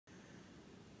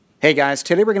Hey guys,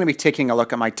 today we're going to be taking a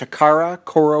look at my Takara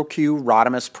Choro-Q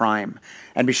Rodimus Prime,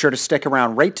 and be sure to stick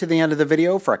around right to the end of the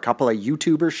video for a couple of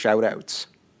YouTuber shoutouts.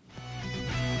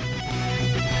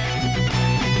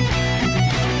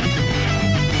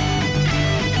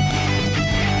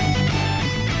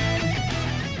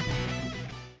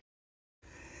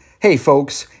 Hey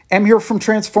folks, M here from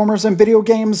Transformers and Video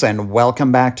Games, and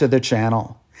welcome back to the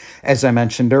channel. As I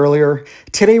mentioned earlier,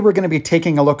 today we're going to be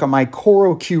taking a look at my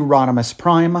Choro-Q Rodimus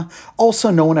Prime, also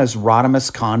known as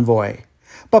Rodimus Convoy.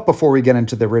 But before we get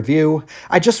into the review,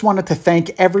 I just wanted to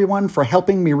thank everyone for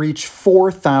helping me reach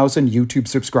 4,000 YouTube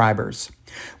subscribers.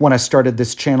 When I started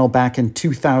this channel back in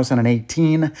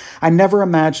 2018, I never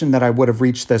imagined that I would have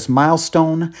reached this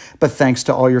milestone, but thanks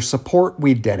to all your support,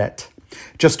 we did it.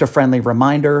 Just a friendly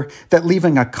reminder that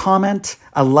leaving a comment,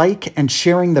 a like, and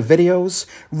sharing the videos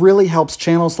really helps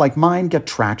channels like mine get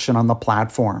traction on the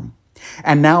platform.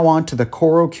 And now on to the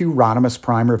Choro-Q Rodimus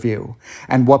Prime review.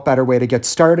 And what better way to get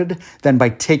started than by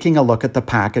taking a look at the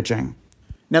packaging.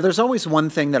 Now, there's always one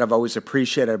thing that I've always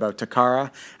appreciated about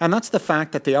Takara, and that's the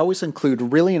fact that they always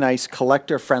include really nice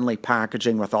collector-friendly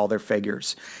packaging with all their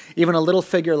figures. Even a little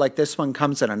figure like this one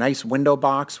comes in a nice window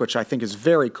box, which I think is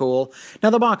very cool. Now,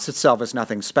 the box itself is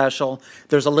nothing special.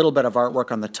 There's a little bit of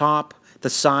artwork on the top, the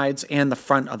sides, and the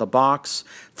front of the box.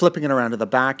 Flipping it around to the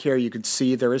back here, you can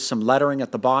see there is some lettering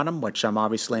at the bottom, which I'm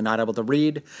obviously not able to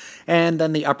read. And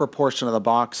then the upper portion of the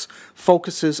box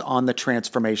focuses on the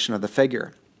transformation of the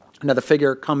figure. Now, the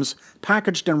figure comes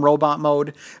packaged in robot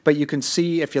mode, but you can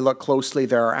see if you look closely,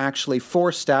 there are actually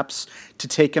 4 steps to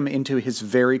take him into his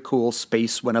very cool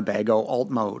Space Winnebago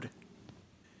alt mode.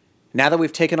 Now that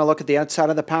we've taken a look at the outside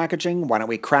of the packaging, why don't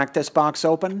we crack this box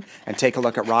open and take a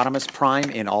look at Rodimus Prime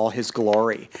in all his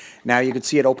glory. Now you can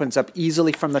see it opens up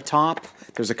easily from the top.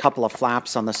 There's a couple of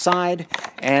flaps on the side,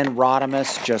 and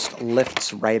Rodimus just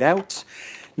lifts right out.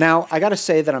 Now, I gotta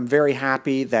say that I'm very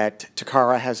happy that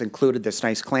Takara has included this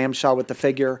nice clamshell with the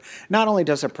figure. Not only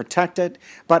does it protect it,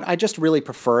 but I just really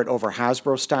prefer it over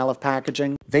Hasbro style of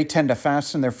packaging. They tend to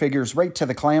fasten their figures right to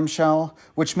the clamshell,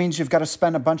 which means you've got to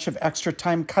spend a bunch of extra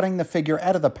time cutting the figure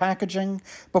out of the packaging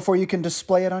before you can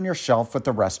display it on your shelf with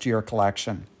the rest of your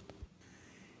collection.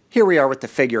 Here we are with the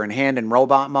figure in hand in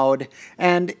robot mode,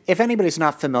 and if anybody's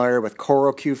not familiar with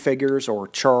Choro-Q figures, or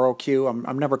Choro-Q,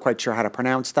 I'm never quite sure how to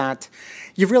pronounce that,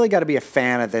 you've really got to be a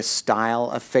fan of this style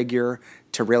of figure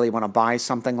to really want to buy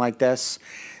something like this.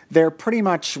 They're pretty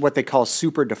much what they call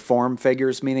super deformed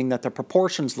figures, meaning that the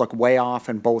proportions look way off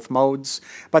in both modes,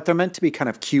 but they're meant to be kind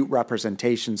of cute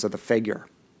representations of the figure.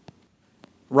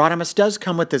 Rodimus does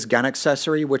come with this gun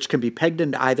accessory, which can be pegged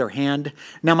into either hand.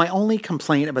 Now, my only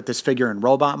complaint about this figure in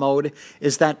robot mode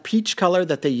is that peach color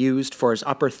that they used for his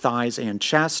upper thighs and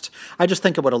chest. I just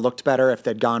think it would have looked better if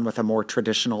they'd gone with a more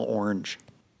traditional orange.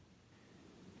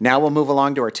 Now we'll move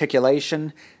along to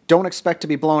articulation. Don't expect to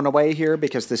be blown away here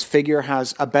because this figure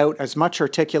has about as much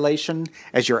articulation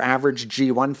as your average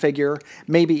G1 figure,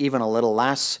 maybe even a little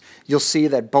less. You'll see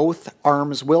that both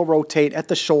arms will rotate at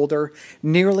the shoulder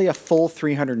nearly a full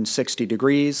 360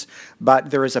 degrees,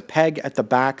 but there is a peg at the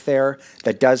back there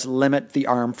that does limit the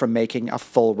arm from making a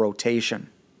full rotation.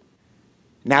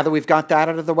 Now that we've got that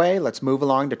out of the way, let's move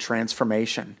along to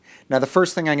transformation. Now, the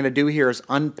first thing I'm going to do here is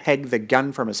unpeg the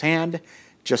gun from his hand,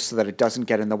 just so that it doesn't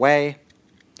get in the way.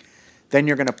 Then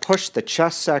you're going to push the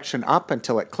chest section up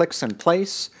until it clicks in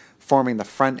place, forming the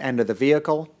front end of the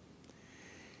vehicle.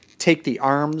 Take the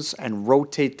arms and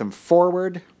rotate them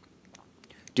forward.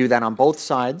 Do that on both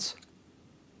sides.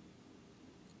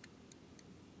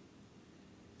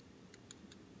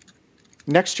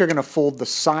 Next, you're going to fold the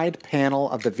side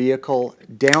panel of the vehicle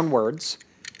downwards,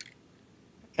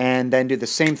 and then do the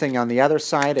same thing on the other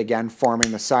side, again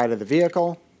forming the side of the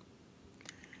vehicle.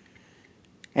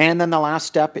 And then the last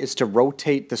step is to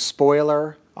rotate the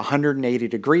spoiler 180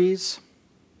 degrees.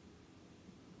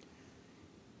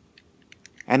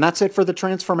 And that's it for the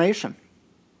transformation.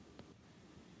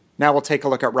 Now we'll take a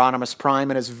look at Rodimus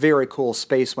Prime in his very cool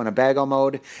Space Winnebago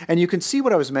mode. And you can see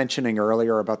what I was mentioning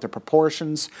earlier about the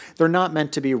proportions. They're not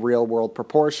meant to be real-world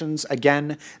proportions.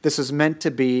 Again, this is meant to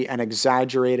be an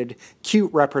exaggerated,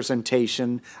 cute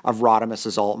representation of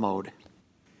Rodimus's alt mode.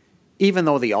 Even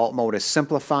though the alt mode is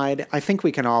simplified, I think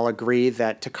we can all agree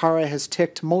that Takara has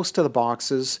ticked most of the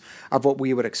boxes of what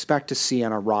we would expect to see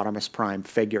on a Rodimus Prime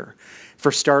figure.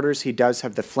 For starters, he does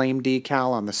have the flame decal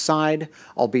on the side,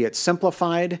 albeit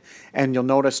simplified, and you'll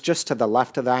notice just to the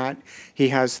left of that, he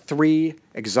has 3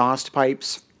 exhaust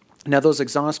pipes. Now, those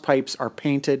exhaust pipes are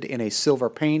painted in a silver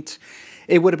paint.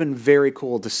 It would have been very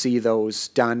cool to see those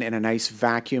done in a nice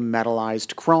vacuum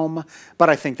metallized chrome, but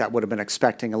I think that would have been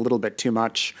expecting a little bit too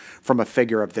much from a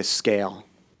figure of this scale.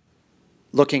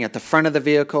 Looking at the front of the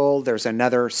vehicle, there's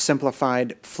another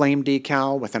simplified flame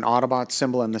decal with an Autobot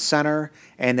symbol in the center,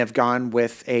 and they've gone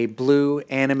with a blue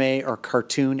anime or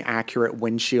cartoon accurate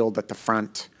windshield at the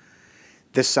front.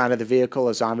 This side of the vehicle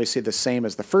is obviously the same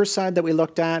as the first side that we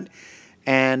looked at,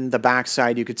 and the back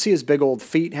side you could see his big old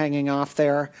feet hanging off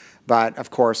there, but of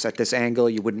course at this angle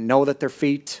you wouldn't know that they're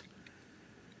feet.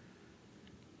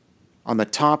 On the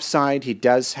top side, he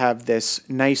does have this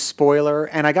nice spoiler,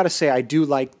 and I gotta say, I do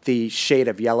like the shade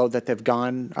of yellow that they've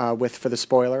gone with for the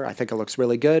spoiler. I think it looks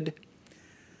really good.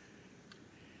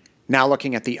 Now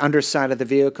looking at the underside of the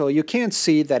vehicle, you can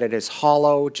see that it is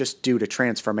hollow just due to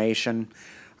transformation,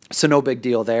 so no big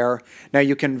deal there. Now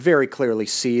you can very clearly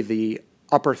see the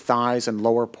upper thighs and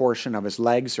lower portion of his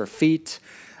legs or feet,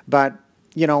 but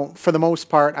you know, for the most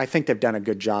part, I think they've done a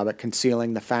good job at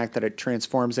concealing the fact that it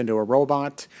transforms into a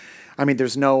robot. I mean,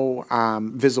 there's no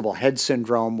visible head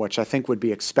syndrome, which I think would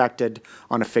be expected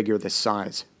on a figure this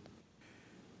size.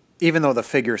 Even though the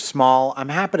figure's small, I'm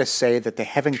happy to say that they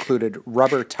have included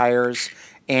rubber tires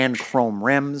and chrome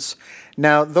rims.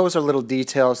 Now, those are little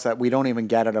details that we don't even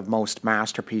get out of most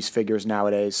Masterpiece figures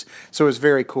nowadays, so it was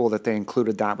very cool that they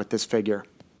included that with this figure.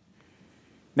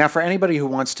 Now, for anybody who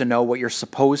wants to know what you're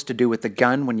supposed to do with the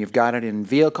gun when you've got it in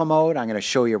vehicle mode, I'm going to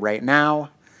show you right now.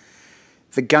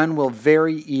 The gun will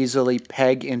very easily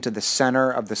peg into the center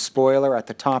of the spoiler at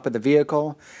the top of the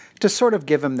vehicle to sort of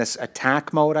give him this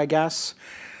attack mode, I guess.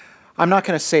 I'm not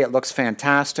going to say it looks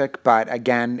fantastic, but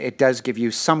again, it does give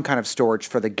you some kind of storage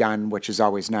for the gun, which is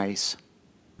always nice.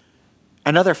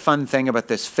 Another fun thing about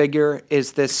this figure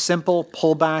is this simple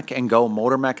pullback and go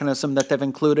motor mechanism that they've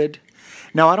included.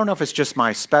 Now, I don't know if it's just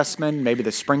my specimen, maybe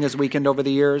the spring has weakened over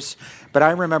the years, but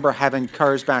I remember having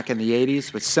cars back in the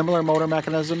 80s with similar motor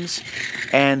mechanisms,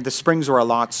 and the springs were a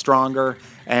lot stronger,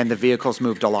 and the vehicles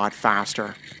moved a lot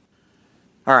faster.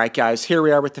 Alright guys, here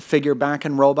we are with the figure back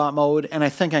in robot mode, and I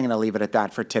think I'm going to leave it at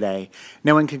that for today.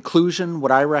 Now in conclusion,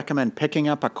 would I recommend picking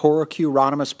up a Choro-Q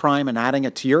Rodimus Prime and adding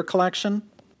it to your collection?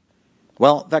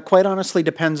 Well, that quite honestly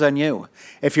depends on you.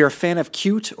 If you're a fan of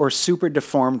cute or super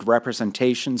deformed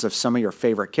representations of some of your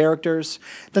favorite characters,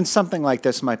 then something like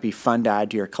this might be fun to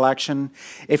add to your collection.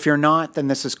 If you're not, then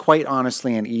this is quite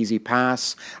honestly an easy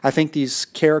pass. I think these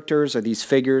characters or these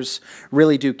figures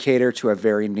really do cater to a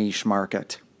very niche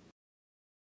market.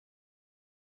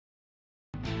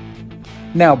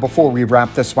 Now, before we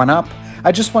wrap this one up,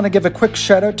 I just want to give a quick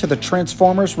shout out to the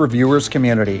Transformers reviewers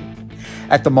community.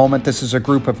 At the moment, this is a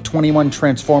group of 21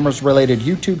 Transformers-related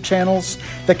YouTube channels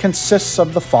that consists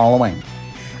of the following: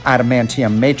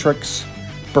 Adamantium Matrix,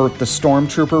 Bert the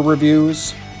Stormtrooper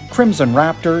Reviews, Crimson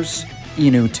Raptors,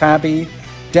 Inu Tabby,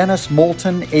 Dennis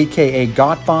Moulton aka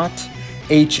Gotbot,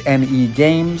 HNE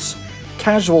Games,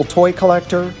 Casual Toy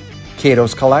Collector,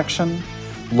 Kato's Collection,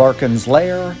 Larkin's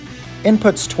Lair,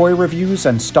 Input's Toy Reviews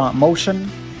and Stop Motion,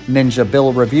 Ninja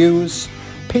Bill Reviews,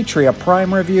 Patria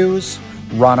Prime Reviews,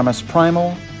 Rodimus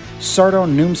Primal, Sardo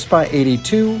Noomspa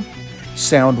 82,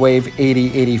 Soundwave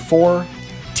 8084,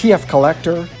 TF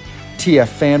Collector, TF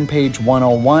Fanpage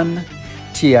 101,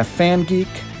 TF Fangeek,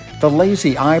 The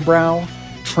Lazy Eyebrow,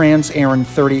 Trans Aaron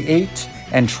 38,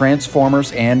 and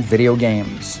Transformers and Video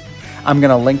Games. I'm going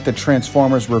to link the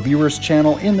Transformers Reviewers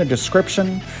channel in the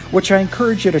description, which I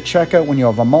encourage you to check out when you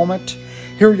have a moment.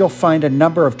 Here you'll find a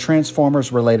number of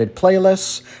Transformers-related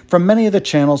playlists from many of the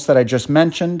channels that I just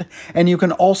mentioned, and you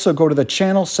can also go to the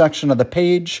channel section of the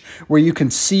page where you can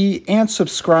see and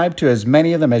subscribe to as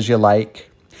many of them as you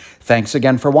like. Thanks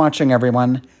again for watching,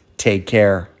 everyone. Take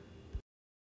care.